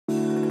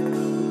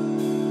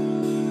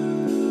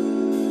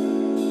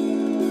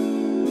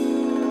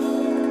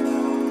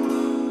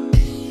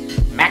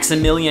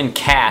Maximillian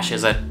Cash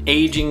is an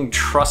aging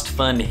trust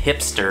fund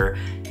hipster,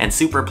 and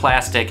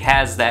Superplastic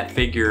has that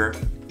figure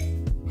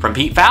from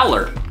Pete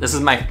Fowler. This is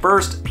my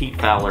first Pete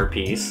Fowler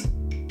piece,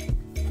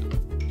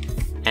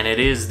 and it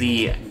is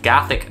the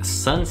Gothic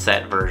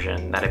Sunset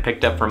version that I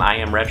picked up from I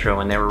Am Retro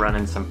when they were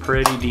running some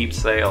pretty deep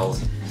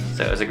sales,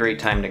 so it was a great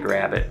time to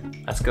grab it.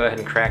 Let's go ahead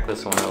and crack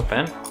this one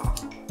open.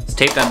 It's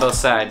taped on both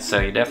sides, so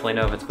you definitely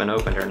know if it's been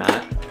opened or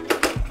not.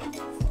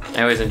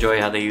 I always enjoy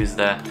how they use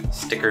the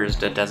stickers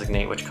to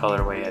designate which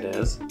colorway it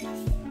is.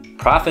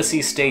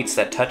 Prophecy states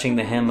that touching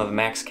the hem of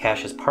Max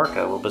Cash's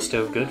parka will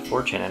bestow good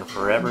fortune and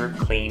forever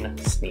clean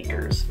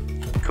sneakers.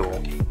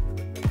 Cool.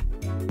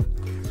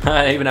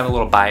 I even have a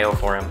little bio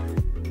for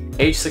him.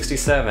 Age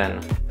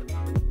 67.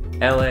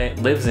 LA,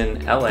 lives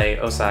in LA,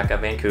 Osaka,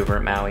 Vancouver,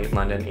 Maui,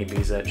 London,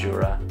 Ibiza,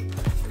 Jura.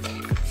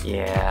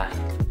 Yeah.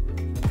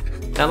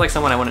 Sounds like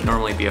someone I wouldn't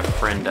normally be a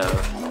friend of.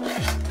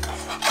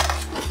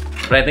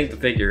 But I think the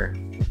figure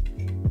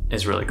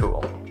is really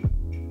cool.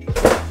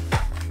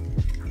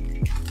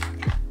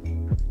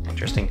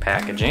 Interesting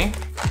packaging.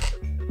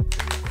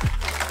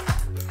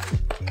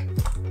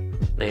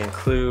 They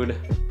include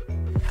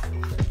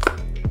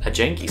a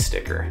janky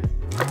sticker,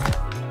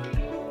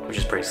 which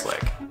is pretty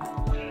slick.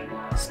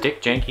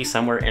 Stick janky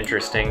somewhere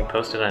interesting,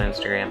 post it on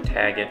Instagram,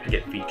 tag it,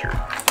 get featured.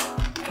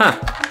 Huh.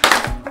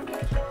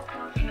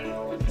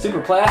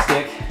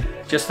 Superplastic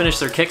just finished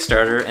their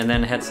Kickstarter and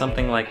then had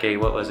something like a,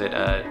 what was it,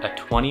 a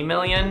 20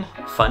 million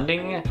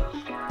funding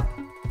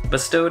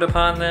bestowed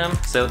upon them.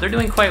 So they're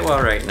doing quite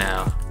well right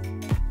now.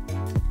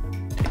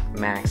 Take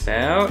Max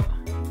out,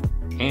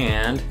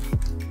 and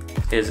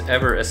his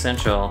ever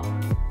essential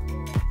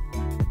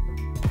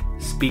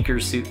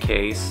speaker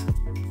suitcase.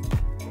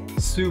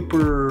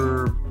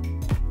 Super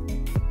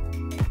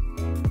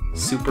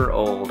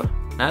old.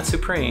 Not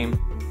supreme,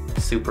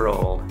 super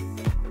old.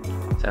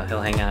 So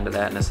he'll hang on to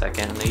that in a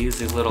second. And they use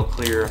these little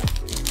clear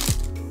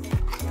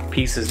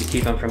pieces to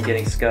keep them from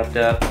getting scuffed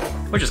up,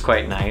 which is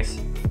quite nice.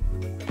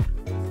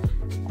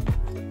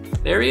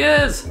 There he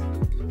is!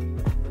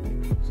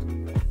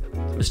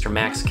 Mr.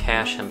 Max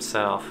Cash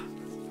himself.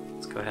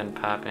 Let's go ahead and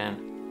pop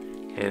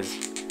in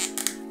his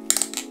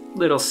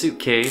little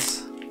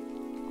suitcase.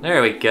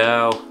 There we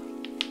go.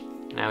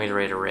 Now he's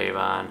ready to rave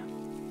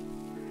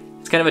on.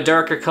 It's kind of a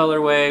darker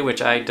colorway,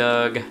 which I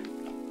dug.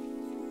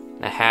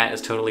 The hat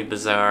is totally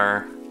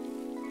bizarre.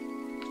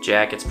 The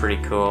jacket's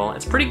pretty cool.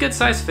 It's a pretty good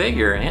sized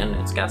figure, and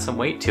it's got some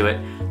weight to it.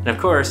 And of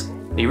course,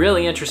 the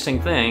really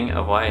interesting thing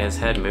of why his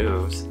head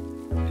moves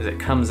is it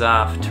comes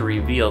off to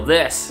reveal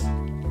this,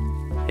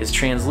 his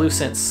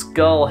translucent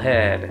skull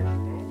head.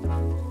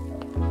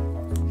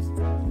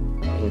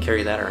 You can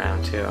carry that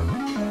around too.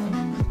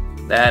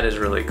 That is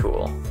really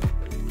cool.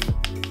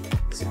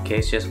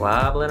 Suitcase just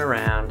wobbling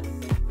around.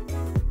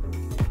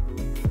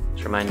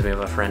 This reminds me of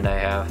a friend I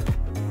have.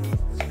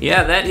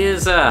 Yeah, that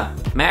is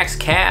Max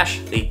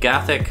Cash, the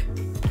Gothic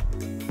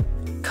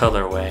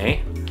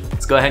colorway.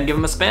 Let's go ahead and give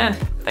him a spin.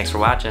 Thanks for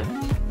watching.